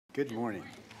Good morning.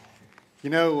 You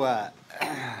know, I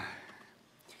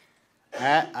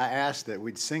asked that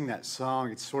we'd sing that song.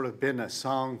 It's sort of been a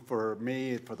song for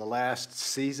me for the last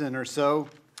season or so.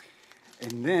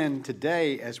 And then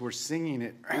today, as we're singing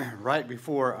it right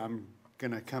before I'm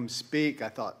going to come speak, I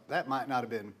thought that might not have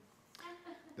been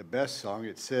the best song.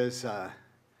 It says,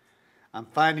 I'm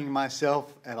finding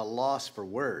myself at a loss for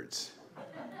words.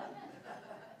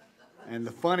 And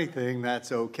the funny thing,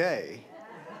 that's okay.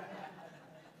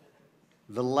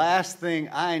 The last thing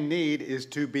I need is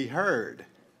to be heard.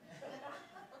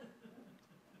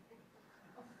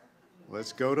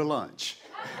 Let's go to lunch.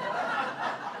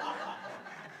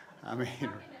 I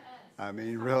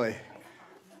mean, really.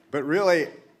 But really,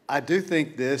 I do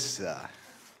think this, let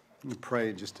me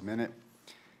pray in just a minute.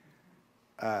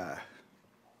 I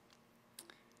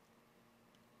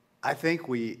think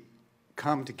we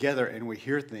come together and we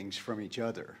hear things from each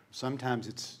other. Sometimes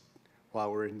it's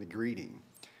while we're in the greeting.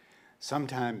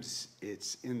 Sometimes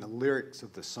it's in the lyrics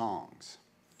of the songs.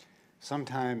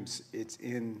 Sometimes it's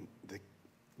in the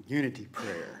unity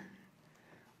prayer,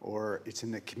 or it's in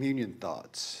the communion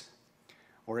thoughts,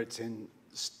 or it's in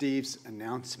Steve's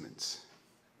announcements.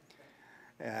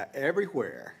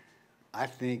 Everywhere, I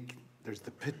think there's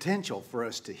the potential for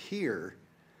us to hear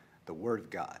the Word of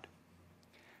God,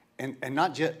 and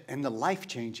not just and the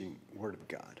life-changing Word of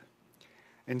God.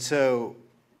 And so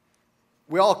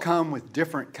we all come with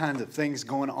different kinds of things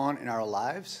going on in our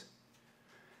lives.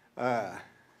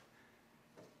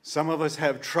 Some of us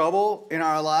have trouble in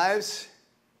our lives.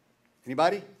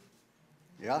 Anybody?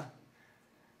 Yeah?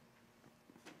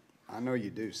 I know you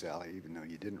do, Sally, even though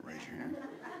you didn't raise your hand.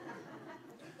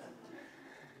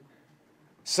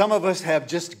 Some of us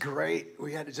have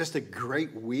we had just a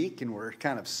great week and we're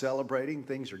kind of celebrating.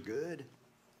 Things are good.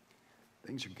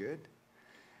 Things are good.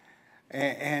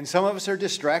 And some of us are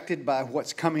distracted by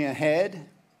what's coming ahead.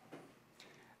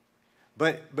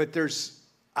 But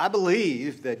I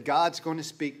believe that God's going to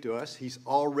speak to us. He's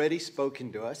already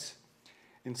spoken to us.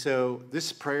 And so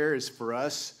this prayer is for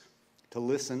us to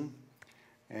listen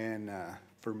and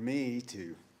for me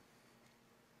to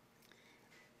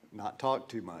not talk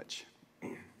too much.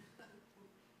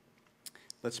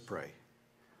 Let's pray.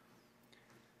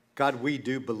 God, we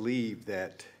do believe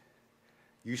that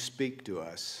you speak to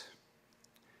us.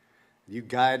 You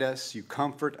guide us, you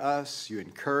comfort us, you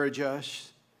encourage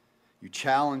us, you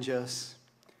challenge us.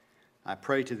 I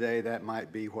pray today that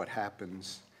might be what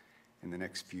happens in the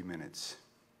next few minutes.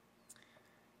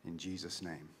 In Jesus'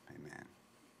 name, amen.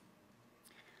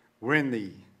 We're in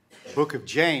the book of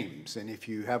James, and if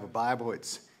you have a Bible,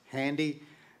 it's handy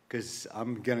because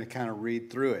I'm going to kind of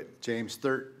read through it. James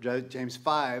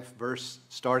 5,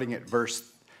 starting at verse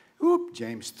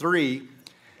 3,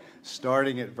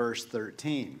 starting at verse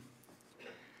 13.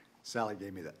 Sally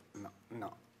gave me that.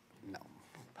 No.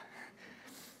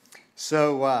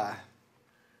 So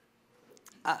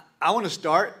I want to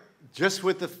start just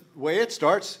with the way it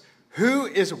starts. Who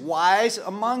is wise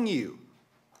among you?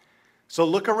 So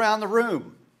look around the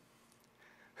room.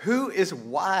 Who is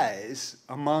wise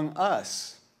among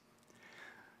us?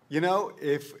 You know,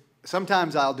 if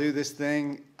sometimes I'll do this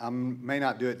thing, I may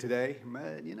not do it today,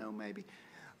 maybe.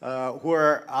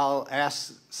 Where I'll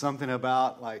ask something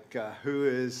about, like, who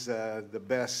is the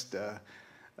best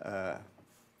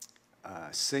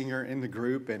singer in the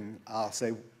group, and I'll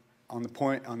say, on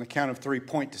the count of 3,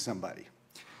 point to somebody.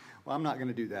 Well, I'm not going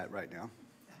to do that right now.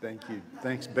 Thank you.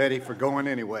 Thanks, Betty, for going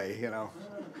anyway. You know,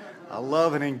 I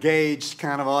love an engaged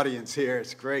kind of audience here.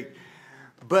 It's great.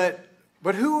 But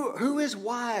who is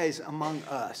wise among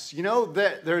us? You know,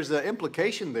 there's an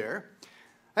implication there.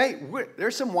 Hey,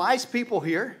 there's some wise people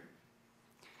here.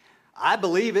 I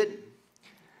believe it.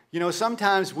 You know,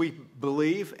 sometimes we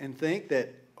believe and think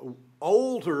that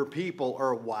older people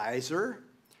are wiser.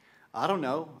 I don't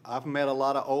know. I've met a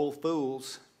lot of old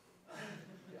fools.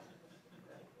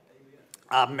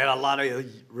 I've met a lot of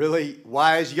really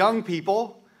wise young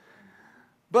people.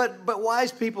 But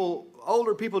wise people,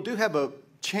 older people do have a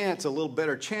little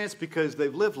better chance because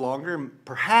they've lived longer and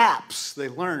perhaps they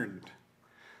learned.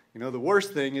 You know, the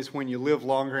worst thing is when you live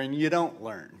longer and you don't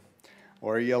learn,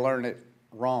 or you learn it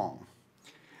wrong.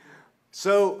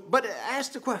 So, but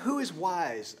ask the question, who is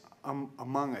wise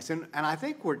among us? And I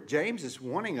think what James is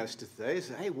wanting us to say is,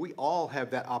 hey, we all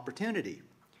have that opportunity.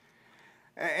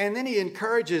 And then he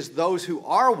encourages those who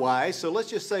are wise, so let's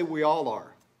just say we all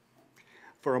are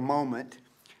for a moment.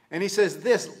 And he says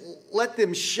this, let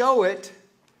them show it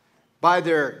by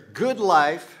their good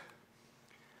life,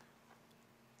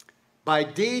 by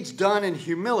deeds done in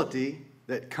humility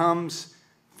that comes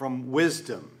from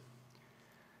wisdom.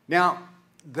 Now,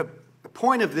 the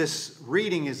point of this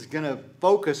reading is going to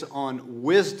focus on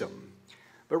wisdom.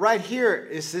 But right here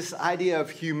is this idea of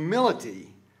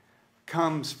humility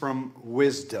comes from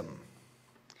wisdom.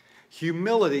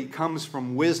 Humility comes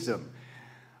from wisdom.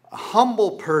 A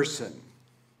humble person,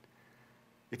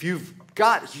 if you've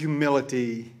got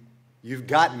humility, you've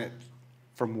gotten it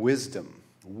from wisdom.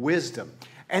 Wisdom.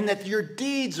 And that your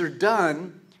deeds are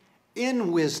done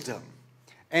in wisdom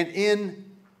and in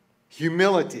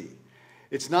humility.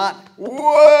 It's not,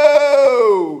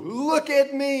 whoa, look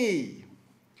at me.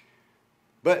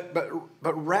 But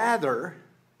rather,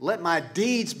 let my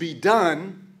deeds be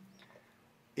done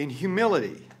in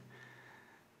humility.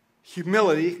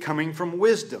 Humility coming from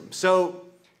wisdom. So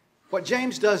what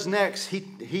James does next,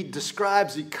 he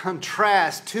describes, he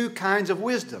contrasts two kinds of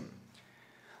wisdom.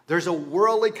 There's a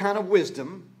worldly kind of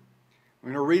wisdom.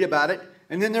 We're going to read about it.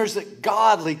 And then there's a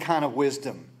godly kind of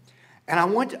wisdom. And I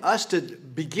want us to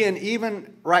begin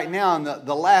even right now, and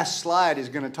the last slide is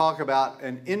going to talk about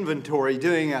an inventory,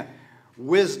 doing a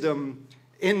wisdom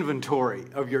inventory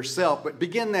of yourself. But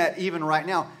begin that even right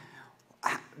now.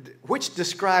 Which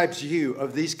describes you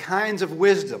of these kinds of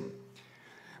wisdom?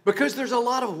 Because there's a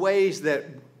lot of ways that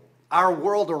our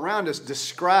world around us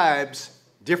describes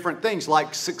different things,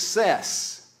 like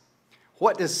success.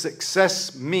 What does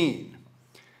success mean?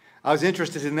 I was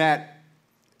interested in that,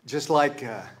 just like,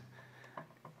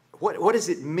 what does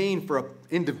it mean for an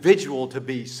individual to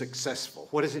be successful?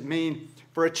 What does it mean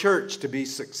for a church to be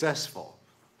successful?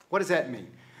 What does that mean?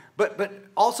 But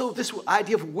also this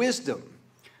idea of wisdom.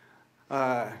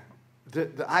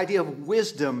 The idea of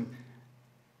wisdom,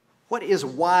 what is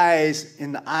wise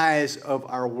in the eyes of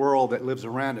our world that lives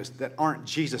around us that aren't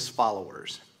Jesus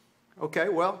followers? Okay,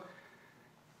 well,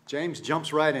 James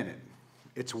jumps right in it.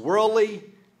 It's worldly,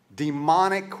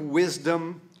 demonic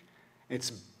wisdom.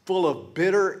 It's full of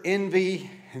bitter envy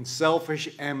and selfish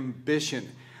ambition.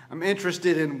 I'm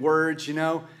interested in words,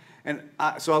 and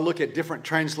so I look at different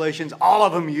translations. All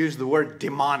of them use the word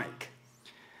demonic.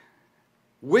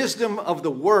 Wisdom of the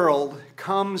world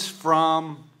comes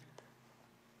from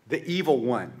the evil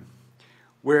one.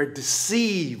 We're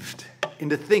deceived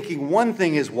into thinking one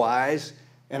thing is wise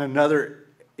and another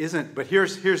isn't. But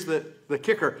here's the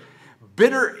kicker.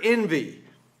 Bitter envy.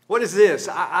 What is this?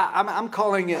 I'm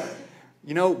calling it,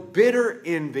 bitter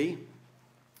envy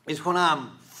is when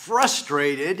I'm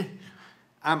frustrated,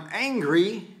 I'm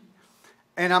angry,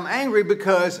 and I'm angry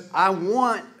because I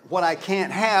want what I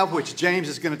can't have, which James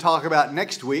is going to talk about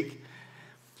next week.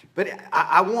 But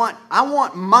I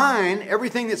want mine,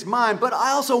 everything that's mine, but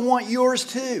I also want yours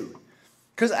too.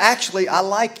 Because actually, I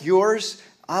like yours,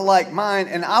 I like mine,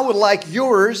 and I would like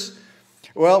yours.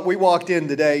 Well, we walked in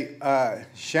today,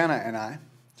 Shanna and I.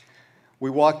 We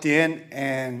walked in,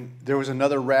 and there was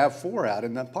another RAV4 out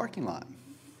in the parking lot.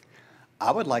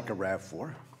 I would like a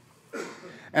RAV4.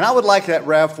 And I would like that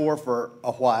RAV4 for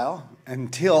a while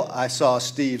until I saw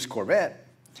Steve's Corvette.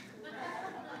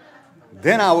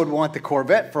 Then I would want the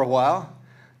Corvette for a while.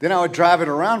 Then I would drive it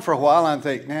around for a while and I'd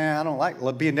think, nah, I don't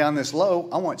like being down this low.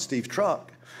 I want Steve's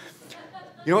truck.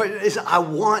 I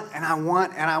want and I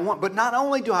want and I want. But not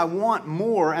only do I want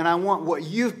more and I want what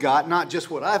you've got, not just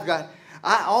what I've got,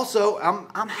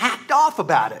 I'm hacked off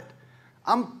about it.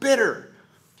 I'm bitter.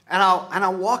 And I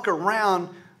walk around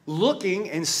looking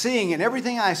and seeing, and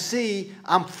everything I see,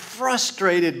 I'm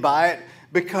frustrated by it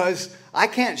because I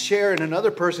can't share in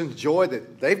another person's joy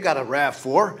that they've got a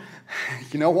RAV4.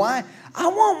 You know why? I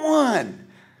want one.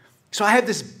 So I have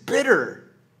this bitter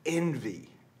envy.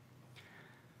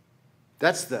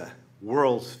 That's the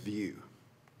world's view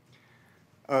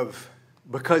of,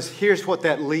 because here's what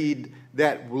that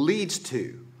leads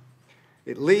to.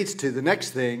 It leads to the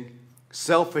next thing,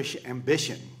 selfish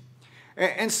ambition.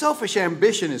 And selfish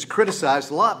ambition is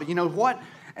criticized a lot, but you know what?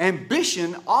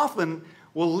 Ambition often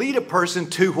will lead a person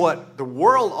to what the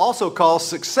world also calls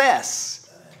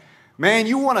success. Man,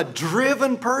 you want a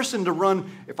driven person to run.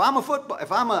 If I'm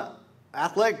an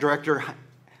athletic director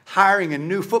hiring a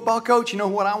new football coach, you know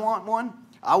what I want one?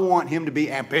 I want him to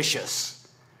be ambitious.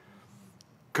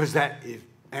 Because that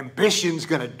ambition's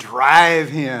going to drive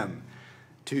him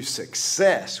to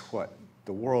success, what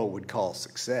the world would call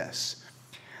success.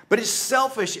 But it's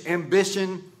selfish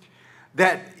ambition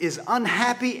that is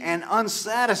unhappy and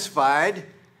unsatisfied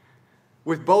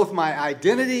with both my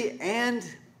identity and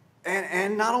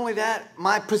not only that,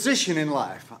 my position in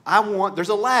life. There's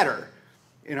a ladder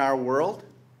in our world.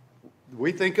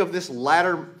 We think of this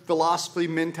ladder philosophy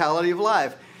mentality of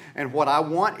life. And what I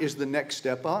want is the next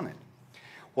step on it.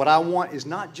 What I want is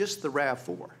not just the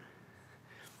RAV4.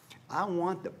 I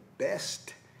want the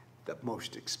best, the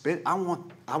most expensive. I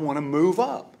want to move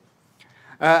up.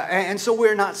 And so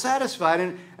we're not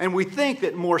satisfied. And we think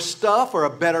that more stuff or a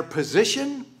better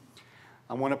position,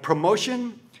 I want a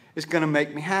promotion, is going to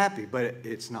make me happy. But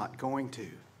it's not going to.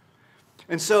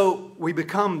 And so we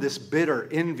become this bitter,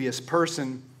 envious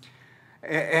person.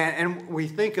 And we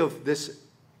think of this,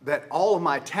 that all of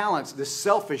my talents, this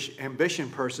selfish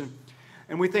ambition person,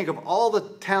 and we think of all the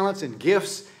talents and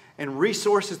gifts and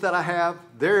resources that I have,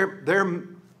 they're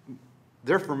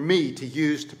for me to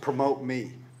use to promote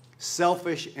me.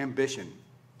 Selfish ambition.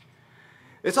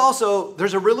 It's also,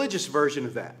 there's a religious version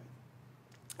of that.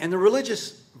 And the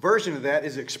religious version of that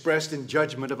is expressed in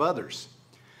judgment of others.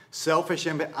 Selfish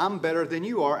ambition, I'm better than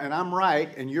you are, and I'm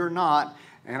right, and you're not,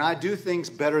 and I do things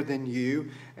better than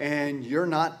you, and you're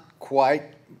not quite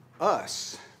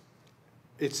us.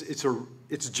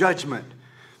 It's judgment.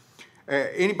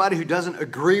 Anybody who doesn't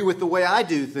agree with the way I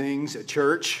do things at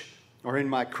church or in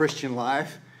my Christian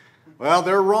life, well,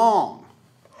 they're wrong.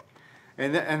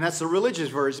 And that's the religious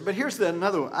version. But here's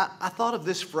another one. I thought of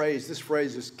this phrase. This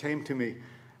phrase just came to me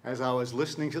as I was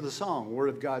listening to the song, Word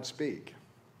of God Speak.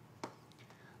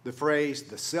 The phrase,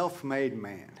 the self-made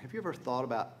man. Have you ever thought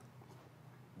about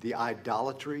the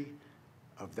idolatry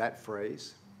of that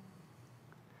phrase?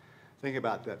 Think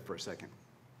about that for a second.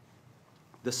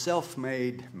 The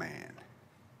self-made man.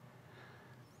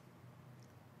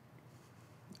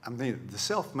 I'm thinking, the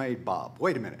self-made Bob.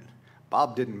 Wait a minute.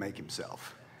 Bob didn't make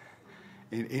himself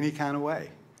in any kind of way.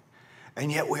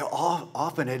 And yet we all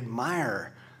often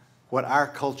admire what our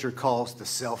culture calls the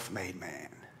self-made man.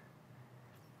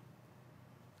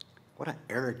 What an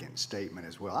arrogant statement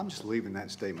as well. I'm just leaving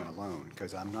that statement alone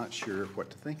because I'm not sure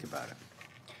what to think about it.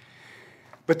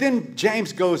 But then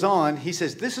James goes on. He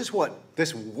says, this is what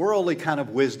this worldly kind of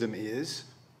wisdom is.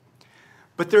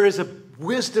 But there is a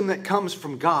wisdom that comes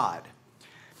from God.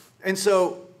 And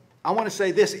so I want to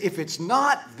say this. If it's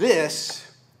not this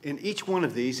in each one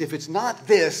of these, if it's not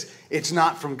this, it's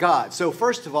not from God. So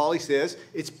first of all, he says,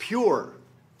 it's pure.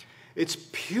 It's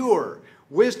pure.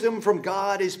 Wisdom from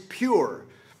God is pure.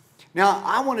 Now,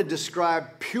 I want to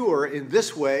describe pure in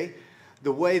this way,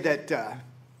 the way that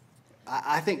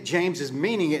I think James is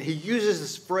meaning it. He uses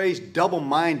this phrase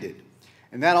double-minded,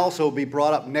 and that also will be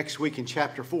brought up next week in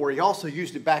chapter 4. He also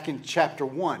used it back in chapter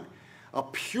 1. A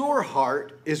pure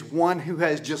heart is one who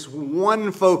has just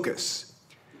one focus.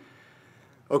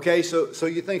 Okay, so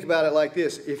you think about it like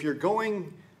this. If you're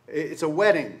going, it's a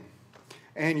wedding,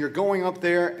 and you're going up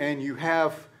there and you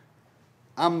have,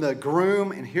 I'm the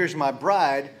groom and here's my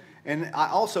bride, and I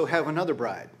also have another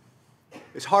bride.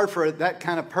 It's hard for that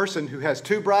kind of person who has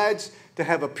two brides to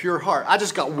have a pure heart. I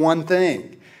just got one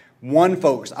thing, one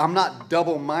focus. I'm not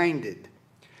double-minded.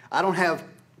 I don't have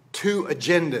two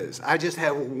agendas. I just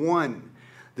have one.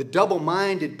 The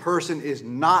double-minded person is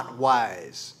not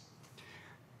wise.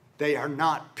 They are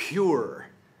not pure.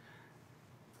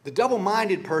 The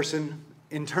double-minded person,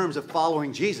 in terms of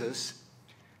following Jesus,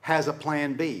 has a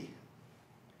plan B.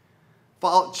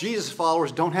 Jesus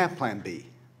followers don't have plan B.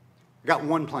 I got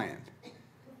one plan.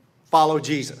 Follow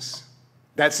Jesus.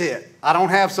 That's it. I don't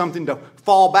have something to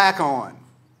fall back on.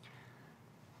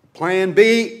 Plan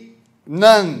B,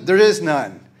 none. There is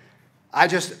none.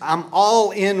 I'm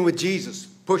all in with Jesus.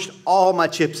 Pushed all my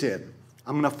chips in.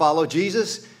 I'm going to follow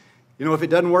Jesus. You know, if it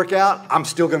doesn't work out, I'm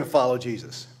still going to follow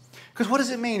Jesus. Because what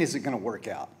does it mean, is it going to work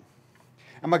out?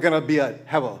 Am I going to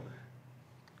have a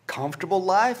comfortable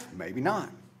life? Maybe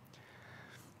not.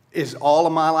 Is all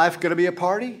of my life going to be a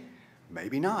party?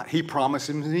 Maybe not. He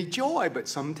promises me joy, but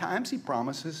sometimes he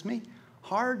promises me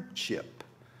hardship.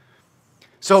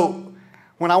 So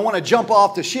when I want to jump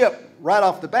off the ship right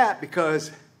off the bat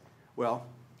because, well,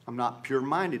 I'm not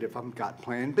pure-minded if I've got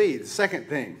plan B. The second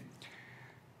thing,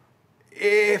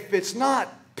 if it's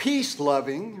not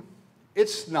peace-loving,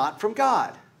 it's not from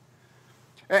God.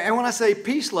 And when I say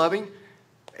peace-loving,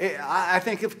 I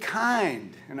think of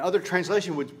kind, and other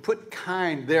translation would put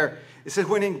kind there. It says,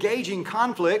 when engaging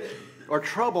conflict or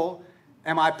trouble,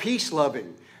 am I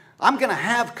peace-loving? I'm going to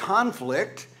have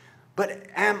conflict, but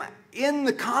in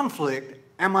the conflict,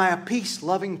 am I a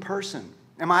peace-loving person?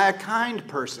 Am I a kind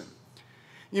person?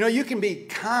 You know, you can be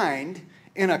kind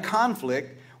in a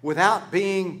conflict without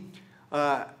being,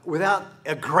 without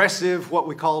aggressive, what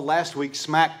we called last week,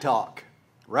 smack talk,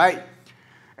 right?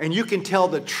 And you can tell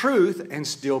the truth and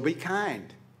still be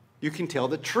kind. You can tell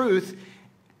the truth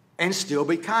and still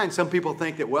be kind. Some people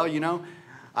think that, well, you know,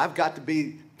 I've got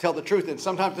to tell the truth, and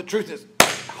sometimes the truth is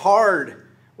hard.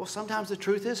 Well, sometimes the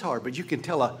truth is hard, but you can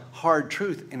tell a hard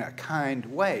truth in a kind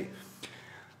way.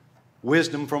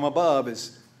 Wisdom from above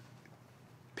is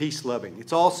peace-loving.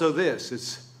 It's also this.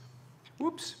 It's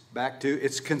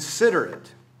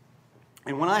considerate.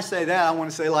 And when I say that, I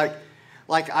want to say like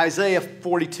Like Isaiah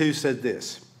 42 said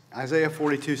this. Isaiah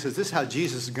 42 says this is how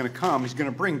Jesus is going to come. He's going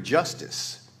to bring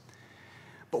justice.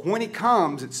 But when he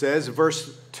comes, it says,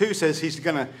 verse 2 says he's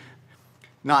going to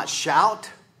not shout.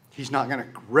 He's not going to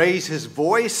raise his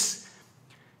voice.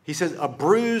 He says, a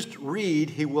bruised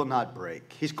reed he will not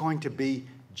break. He's going to be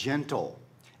gentle.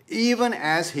 Even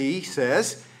as he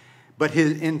says, but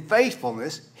in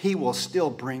faithfulness, he will still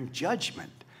bring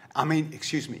judgment.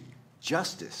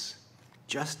 Justice.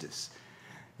 Justice.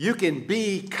 You can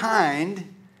be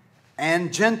kind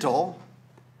and gentle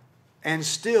and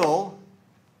still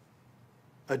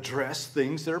address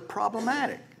things that are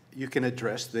problematic. You can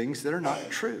address things that are not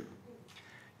true.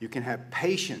 You can have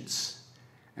patience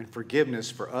and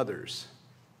forgiveness for others.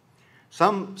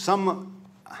 I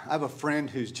have a friend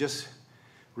who's just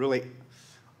really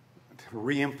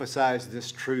reemphasized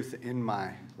this truth in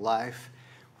my life.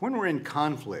 When we're in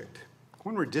conflict,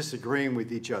 when we're disagreeing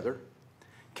with each other,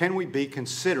 can we be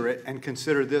considerate and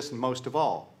consider this most of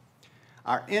all?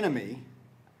 Our enemy,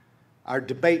 our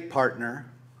debate partner,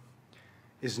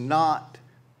 is not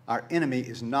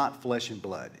flesh and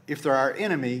blood. If they're our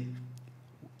enemy,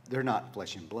 they're not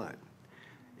flesh and blood.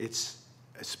 It's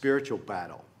a spiritual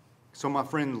battle. So my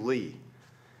friend Lee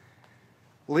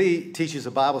teaches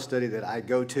a Bible study that I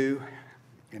go to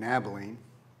in Abilene,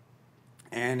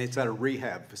 and it's at a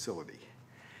rehab facility.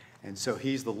 And so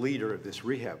he's the leader of this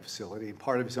rehab facility, and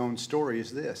part of his own story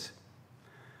is this.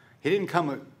 He didn't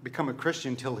become a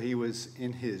Christian until he was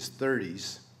in his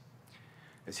 30s.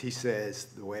 As he says,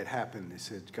 the way it happened, he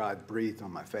said, God breathed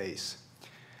on my face,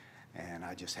 and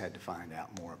I just had to find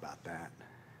out more about that.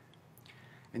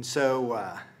 And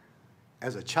so,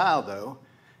 as a child, though,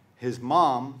 his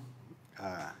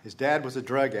dad was a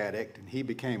drug addict, and he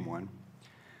became one.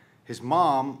 His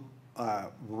mom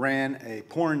ran a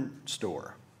porn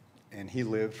store, and he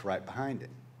lived right behind it.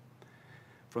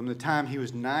 From the time he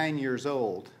was 9 years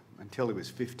old until he was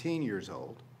 15 years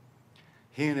old,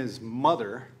 he and his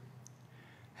mother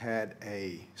had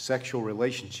a sexual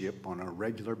relationship on a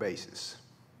regular basis.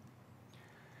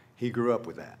 He grew up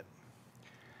with that.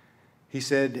 He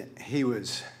said he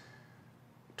was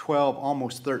 12,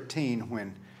 almost 13,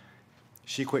 when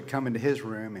she quit coming to his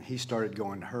room and he started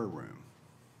going to her room.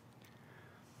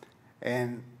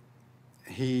 And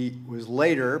he was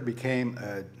later became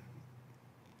a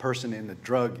person in the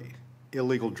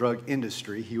illegal drug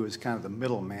industry. He was kind of the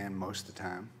middleman most of the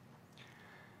time.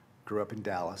 Grew up in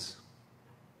Dallas.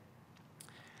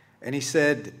 And he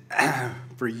said,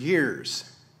 for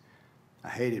years, I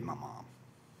hated my mom.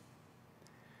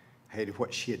 I hated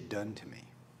what she had done to me.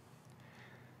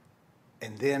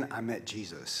 And then I met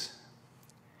Jesus.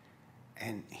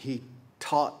 And he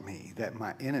taught me that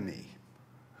my enemy,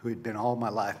 who had been all my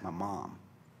life my mom,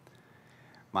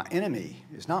 my enemy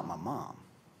is not my mom.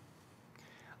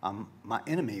 My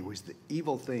enemy was the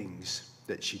evil things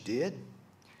that she did,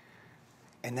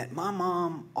 and that my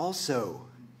mom also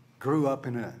grew up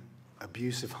in an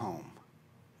abusive home,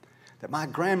 that my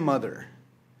grandmother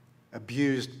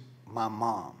abused my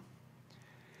mom,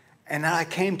 and that I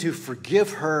came to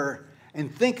forgive her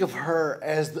and think of her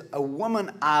as a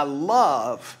woman I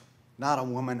love, not a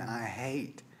woman I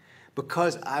hate,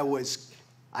 because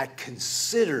I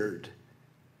considered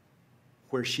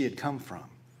where she had come from.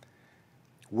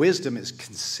 Wisdom is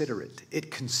considerate. It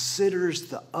considers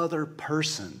the other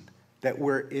person that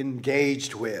we're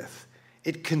engaged with.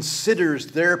 It considers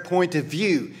their point of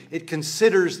view. It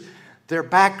considers their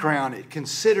background. It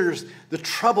considers the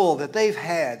trouble that they've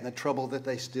had and the trouble that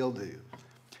they still do.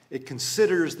 It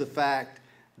considers the fact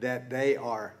that they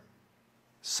are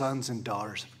sons and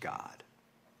daughters of God.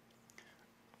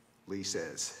 Lee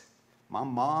says, my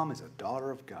mom is a daughter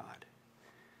of God.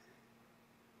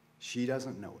 She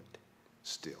doesn't know it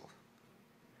still.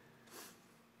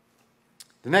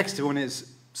 The next one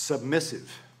is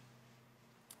submissive.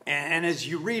 And as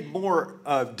you read more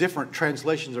of different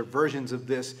translations or versions of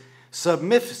this,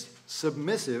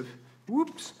 submissive,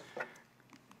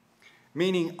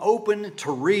 meaning open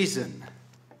to reason.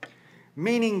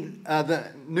 Meaning the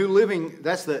New Living,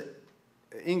 that's the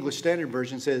English Standard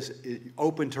Version, says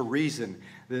open to reason.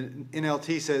 The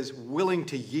NLT says willing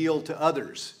to yield to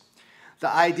others. The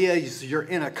idea is you're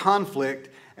in a conflict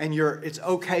and it's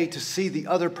okay to see the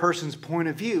other person's point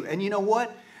of view. And you know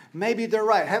what? Maybe they're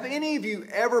right. Have any of you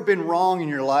ever been wrong in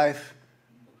your life?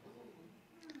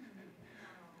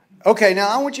 Okay, now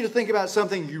I want you to think about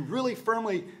something you really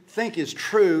firmly think is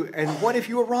true, and what if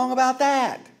you were wrong about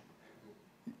that?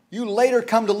 You later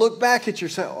come to look back at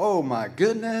yourself, oh my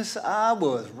goodness, I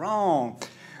was wrong.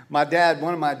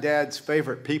 One of my dad's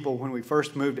favorite people when we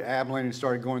first moved to Abilene and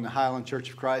started going to Highland Church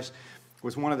of Christ,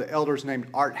 was one of the elders named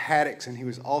Art Haddix, and he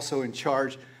was also in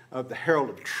charge of the Herald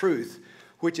of Truth,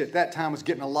 which at that time was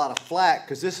getting a lot of flack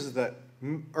because this is the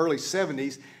early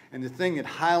 70s, and the thing that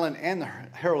Highland and the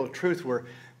Herald of Truth were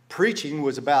preaching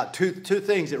was about two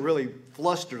things that really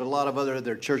flustered a lot of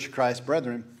their Church of Christ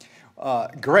brethren,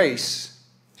 grace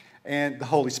and the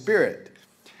Holy Spirit.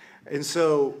 And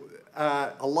so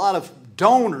a lot of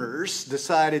donors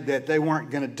decided that they weren't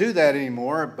going to do that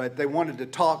anymore, but they wanted to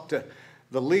talk to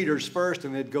the leaders first,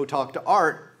 and they'd go talk to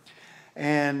Art.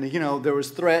 And, you know, there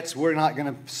was threats, we're not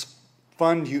going to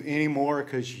fund you anymore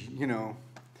because, you know,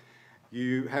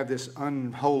 you have this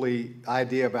unholy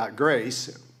idea about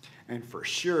grace. And for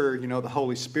sure, you know, the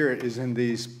Holy Spirit is in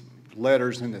these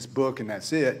letters in this book, and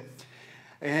that's it.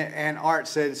 And Art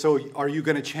said, so are you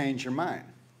going to change your mind?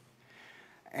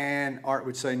 And Art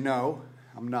would say, no,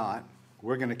 I'm not.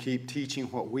 We're going to keep teaching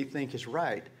what we think is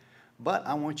right. But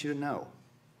I want you to know,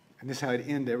 and this is how it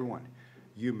ended everyone,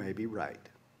 you may be right.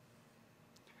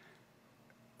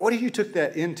 What if you took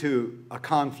that into a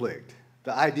conflict?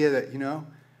 The idea that, you know,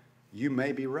 you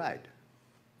may be right.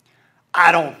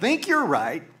 I don't think you're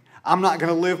right. I'm not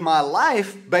going to live my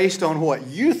life based on what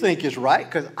you think is right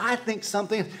because I think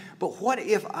something. But what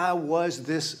if I was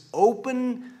this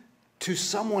open to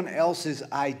someone else's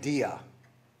idea?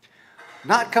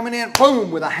 Not coming in,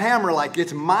 boom, with a hammer like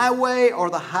it's my way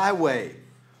or the highway.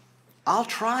 I'll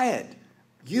try it.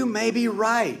 You may be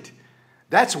right.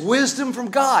 That's wisdom from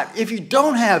God. If you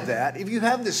don't have that, if you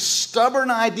have this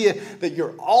stubborn idea that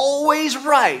you're always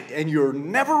right and you're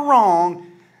never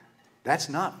wrong, that's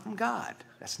not from God.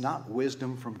 That's not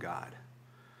wisdom from God.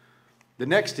 The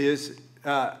next is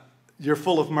you're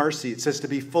full of mercy. It says to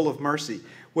be full of mercy,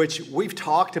 which we've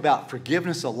talked about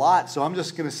forgiveness a lot. So I'm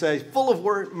just going to say full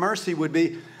of mercy would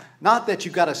be not that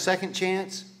you got a second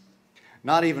chance,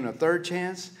 not even a third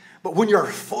chance, but when you're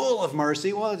full of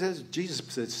mercy, well, Jesus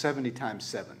said 70 times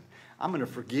 7. I'm going to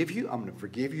forgive you. I'm going to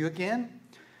forgive you again.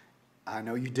 I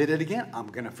know you did it again. I'm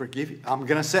going to forgive you. I'm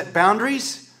going to set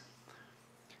boundaries,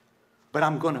 but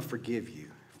I'm going to forgive you.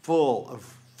 Full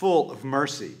of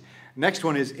mercy. Next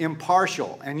one is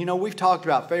impartial. And, you know, we've talked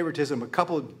about favoritism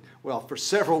for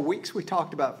several weeks we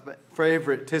talked about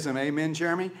favoritism. Amen,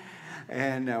 Jeremy?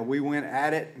 And we went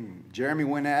at it, and Jeremy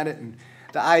went at it. And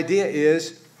the idea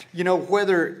is, you know,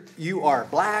 whether you are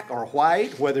black or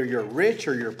white, whether you're rich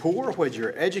or you're poor, whether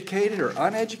you're educated or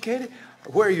uneducated,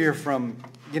 where you're from,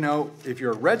 you know, if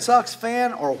you're a Red Sox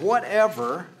fan or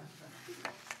whatever,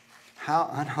 how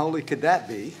unholy could that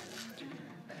be?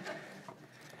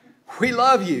 We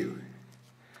love you.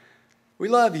 We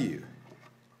love you.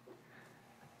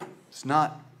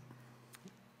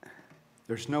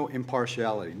 There's no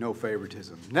impartiality, no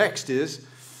favoritism. Next is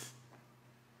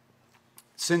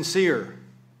sincere.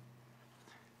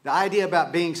 The idea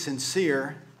about being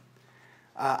sincere,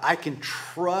 I can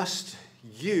trust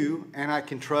you and I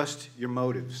can trust your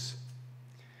motives.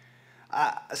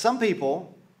 Some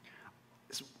people,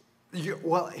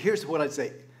 well, here's what I'd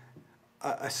say.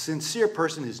 A sincere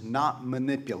person is not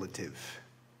manipulative.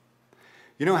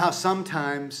 You know how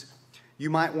sometimes you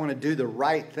might want to do the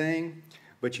right thing,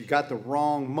 but you got the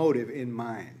wrong motive in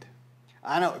mind.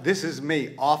 I know this is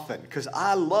me often because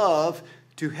I love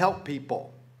to help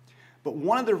people. But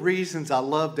one of the reasons I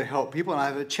love to help people, and I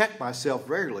have to check myself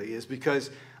regularly, is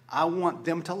because I want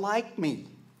them to like me.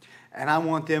 And I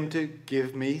want them to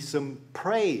give me some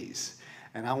praise.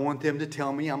 And I want them to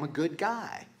tell me I'm a good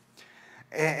guy.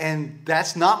 And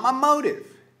that's not my motive.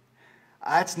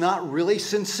 That's not really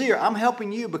sincere. I'm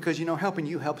helping you because, you know, helping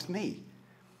you helps me.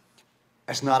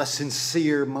 That's not a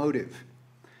sincere motive.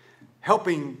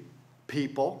 Helping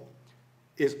people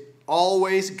is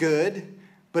always good.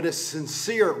 But a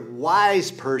sincere, wise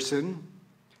person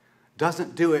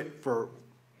doesn't do it for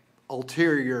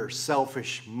ulterior,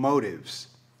 selfish motives.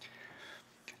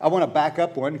 I want to back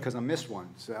up one because I missed one.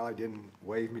 Sally didn't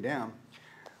wave me down.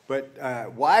 But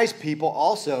wise people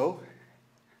also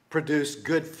produce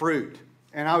good fruit.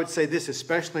 And I would say this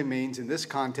especially means, in this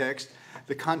context,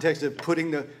 the context of putting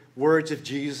the words of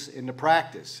Jesus into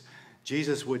practice.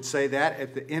 Jesus would say that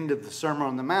at the end of the Sermon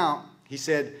on the Mount. He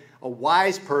said, a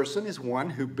wise person is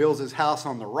one who builds his house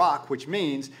on the rock, which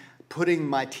means putting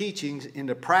my teachings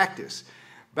into practice.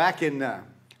 Back in, I'm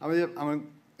going to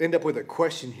end up with a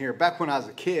question here. Back when I was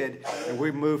a kid, and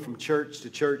we moved from church to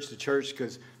church to church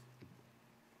because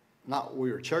not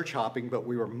we were church hopping, but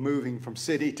we were moving from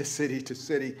city to city to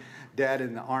city, Dad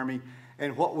in the Army.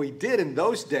 And what we did in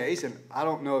those days, and I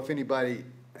don't know if anybody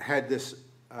had this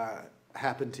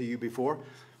happen to you before,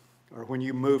 or when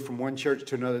you moved from one church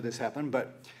to another this happened,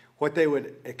 but what they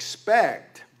would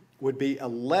expect would be a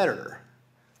letter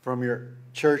from your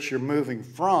church you're moving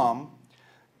from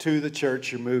to the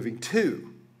church you're moving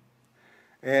to.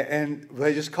 And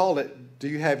they just called it, do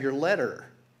you have your letter?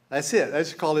 That's it. They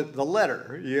just called it the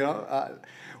letter, you know.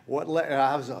 What letter?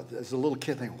 I was as a little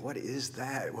kid thinking, what is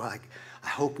that? Well, I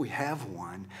hope we have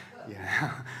one. You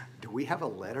know, do we have a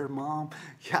letter, Mom?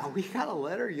 Yeah, we got a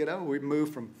letter. You know, we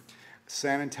moved from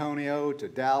San Antonio to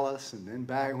Dallas and then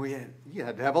back. You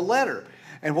had to have a letter.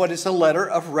 And what is a letter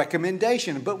of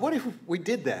recommendation? But what if we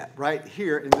did that right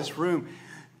here in this room?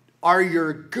 Are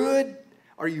you good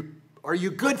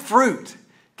fruit?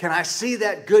 Can I see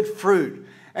that good fruit?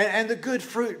 And the good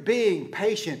fruit being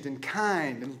patient and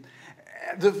kind. And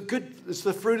it's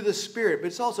the fruit of the Spirit, but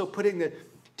it's also putting the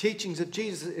teachings of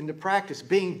Jesus into practice,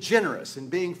 being generous and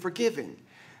being forgiving.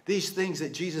 These things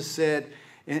that Jesus said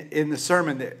in the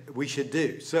sermon that we should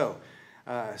do. So,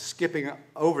 skipping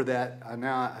over that,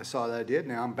 now I saw that I did.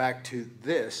 Now I'm back to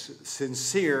this,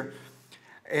 sincere,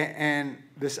 and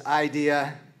this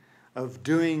idea of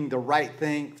doing the right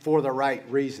thing for the right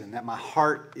reason, that my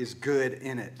heart is good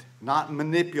in it, not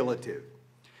manipulative.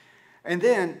 And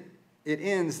then it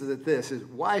ends that this is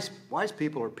wise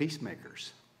people are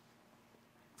peacemakers.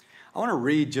 I want to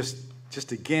read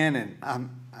just again, and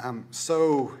I'm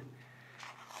so,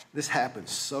 this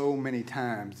happens so many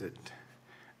times that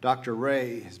Dr.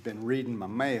 Ray has been reading my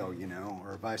mail, you know,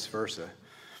 or vice versa.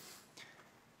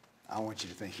 I want you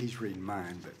to think he's reading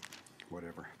mine, but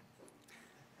whatever.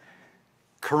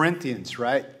 Corinthians,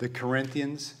 right? The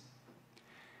Corinthians.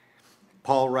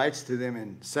 Paul writes to them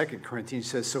in 2 Corinthians, he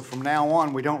says, so from now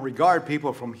on, we don't regard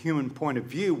people from a human point of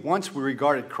view. Once we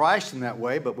regarded Christ in that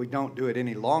way, but we don't do it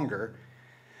any longer.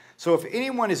 So if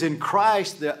anyone is in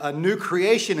Christ, a new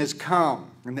creation has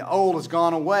come, and the old has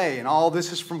gone away, and all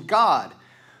this is from God,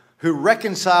 who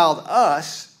reconciled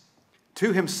us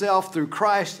to himself through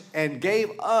Christ and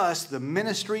gave us the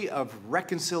ministry of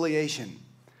reconciliation.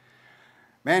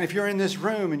 Man, if you're in this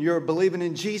room and you're believing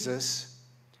in Jesus,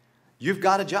 you've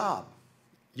got a job.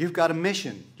 You've got a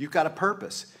mission. You've got a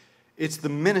purpose. It's the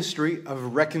ministry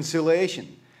of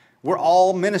reconciliation. We're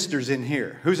all ministers in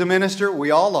here. Who's a minister? We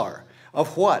all are.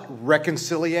 Of what?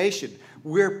 Reconciliation.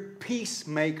 We're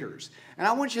peacemakers. And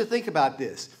I want you to think about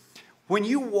this. When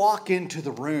you walk into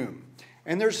the room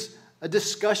and there's a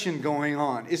discussion going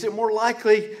on, is it more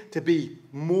likely to be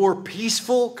more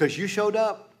peaceful because you showed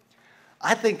up?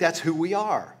 I think that's who we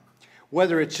are.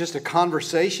 Whether it's just a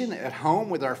conversation at home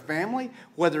with our family,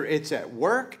 whether it's at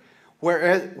work,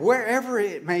 wherever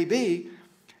it may be,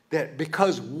 that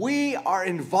because we are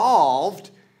involved,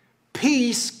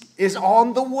 peace is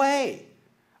on the way.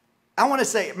 I want to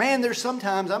say, man, there's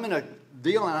sometimes I'm in a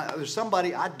deal and there's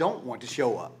somebody I don't want to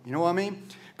show up. You know what I mean?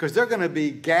 Because they're going to be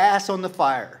gas on the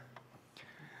fire.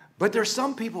 But there's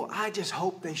some people I just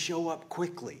hope they show up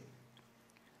quickly.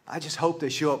 I just hope they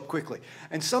show up quickly.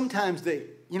 And sometimes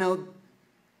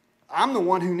I'm the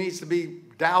one who needs to be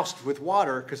doused with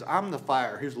water because I'm the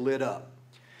fire who's lit up.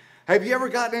 Have you ever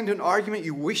gotten into an argument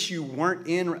you wish you weren't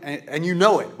in, and you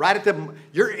know it, right at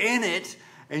you're in it,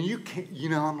 and you can't,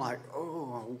 I'm like,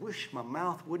 oh, I wish my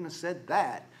mouth wouldn't have said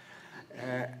that.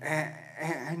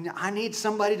 And I need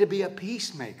somebody to be a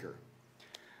peacemaker.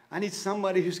 I need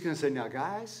somebody who's going to say, now,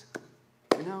 guys,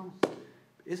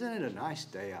 isn't it a nice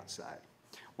day outside?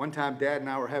 One time, Dad and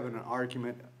I were having an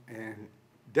argument, and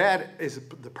Dad is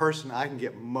the person I can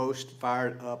get most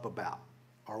fired up about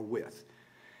or with.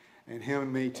 And him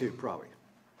and me too, probably.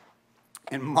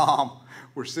 And Mom,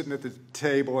 we're sitting at the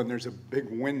table, and there's a big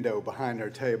window behind our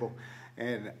table.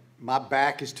 And my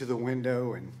back is to the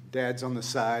window, and Dad's on the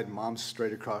side, and Mom's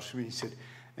straight across from me. He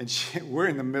said, we're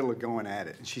in the middle of going at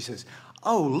it. And she says,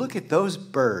 oh, look at those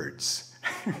birds.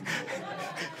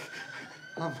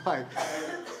 I'm like,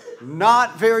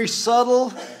 not very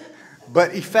subtle,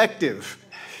 but effective.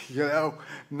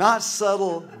 Not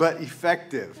subtle, but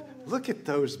effective. Look at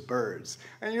those birds.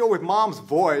 And with Mom's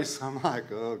voice, I'm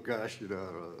like, oh gosh, I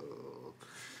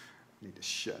need to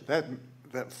shut that.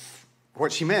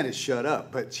 What she meant is shut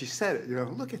up, but she said it.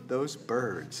 Look at those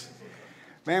birds.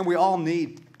 Man, we all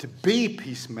need to be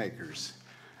peacemakers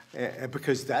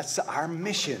because that's our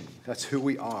mission. That's who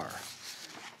we are.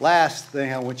 Last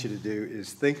thing I want you to do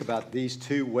is think about these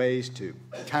two ways to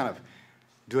kind of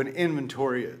do an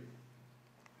inventory,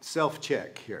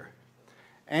 self-check here.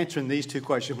 Answering these two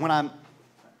questions. When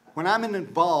I'm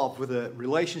involved with a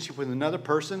relationship with another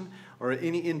person or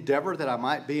any endeavor that I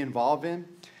might be involved in,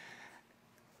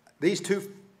 these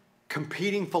two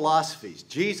competing philosophies.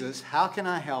 Jesus, how can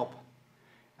I help?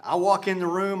 I walk in the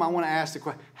room, I want to ask the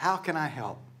question, how can I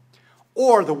help?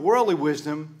 Or the worldly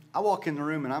wisdom, I walk in the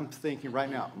room and I'm thinking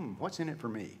right now, what's in it for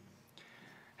me?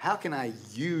 How can I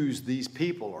use these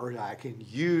people, or I can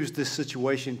use this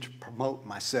situation to promote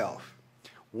myself?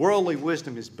 Worldly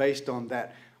wisdom is based on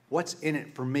that what's in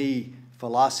it for me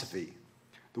philosophy.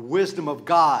 The wisdom of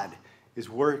God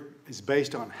is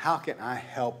based on how can I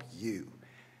help you?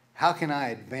 How can I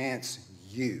advance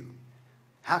you?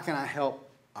 How can I help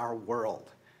our world?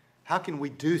 How can we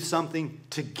do something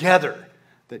together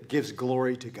that gives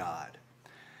glory to God?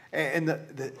 And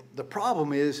the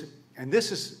problem is, and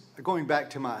this is going back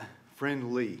to my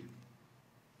friend Lee.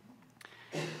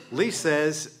 Lee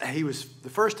says the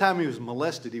first time he was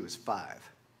molested, he was 5.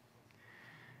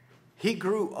 He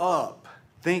grew up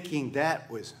thinking that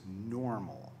was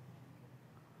normal.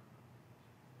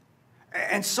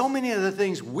 And so many of the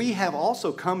things we have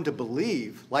also come to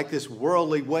believe, like this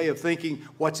worldly way of thinking,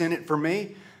 what's in it for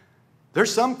me?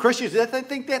 There's some Christians that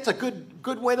think that's a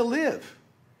good way to live.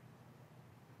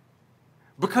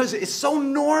 Because it's so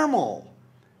normal.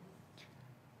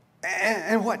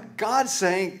 And what God's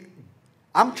saying,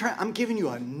 I'm giving you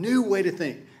a new way to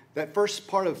think. That first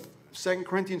part of 2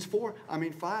 Corinthians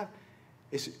 5,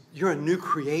 is you're a new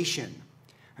creation.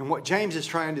 And what James is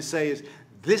trying to say is,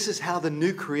 this is how the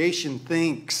new creation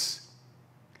thinks.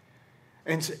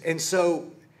 And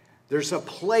so there's a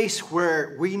place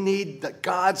where we need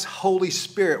God's Holy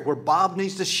Spirit, where Bob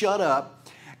needs to shut up,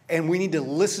 and we need to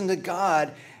listen to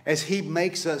God as He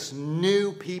makes us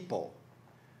new people.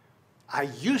 I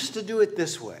used to do it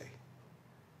this way,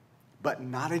 but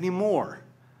not anymore.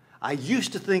 I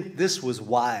used to think this was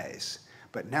wise,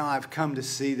 but now I've come to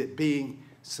see that being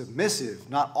submissive,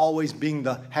 not always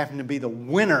having to be the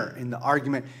winner in the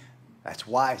argument, that's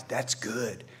wise, that's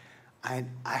good. I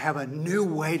have a new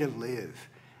way to live.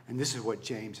 And this is what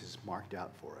James has marked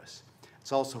out for us.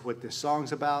 It's also what this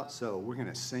song's about, so we're going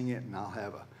to sing it, and I'll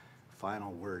have a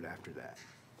final word after that.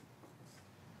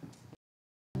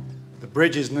 The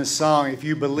bridges in this song, if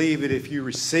you believe it, if you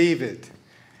receive it,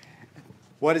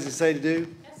 what does it say to do?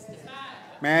 Testify.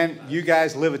 Man, you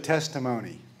guys live a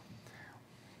testimony.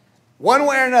 One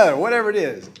way or another, whatever it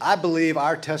is, I believe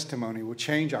our testimony will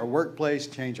change our workplace,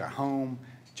 change our home,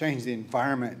 change the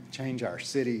environment, change our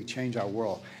city, change our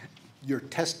world. Your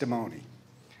testimony.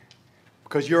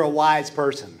 Because you're a wise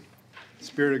person. The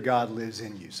Spirit of God lives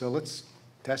in you. So let's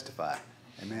testify.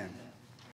 Amen.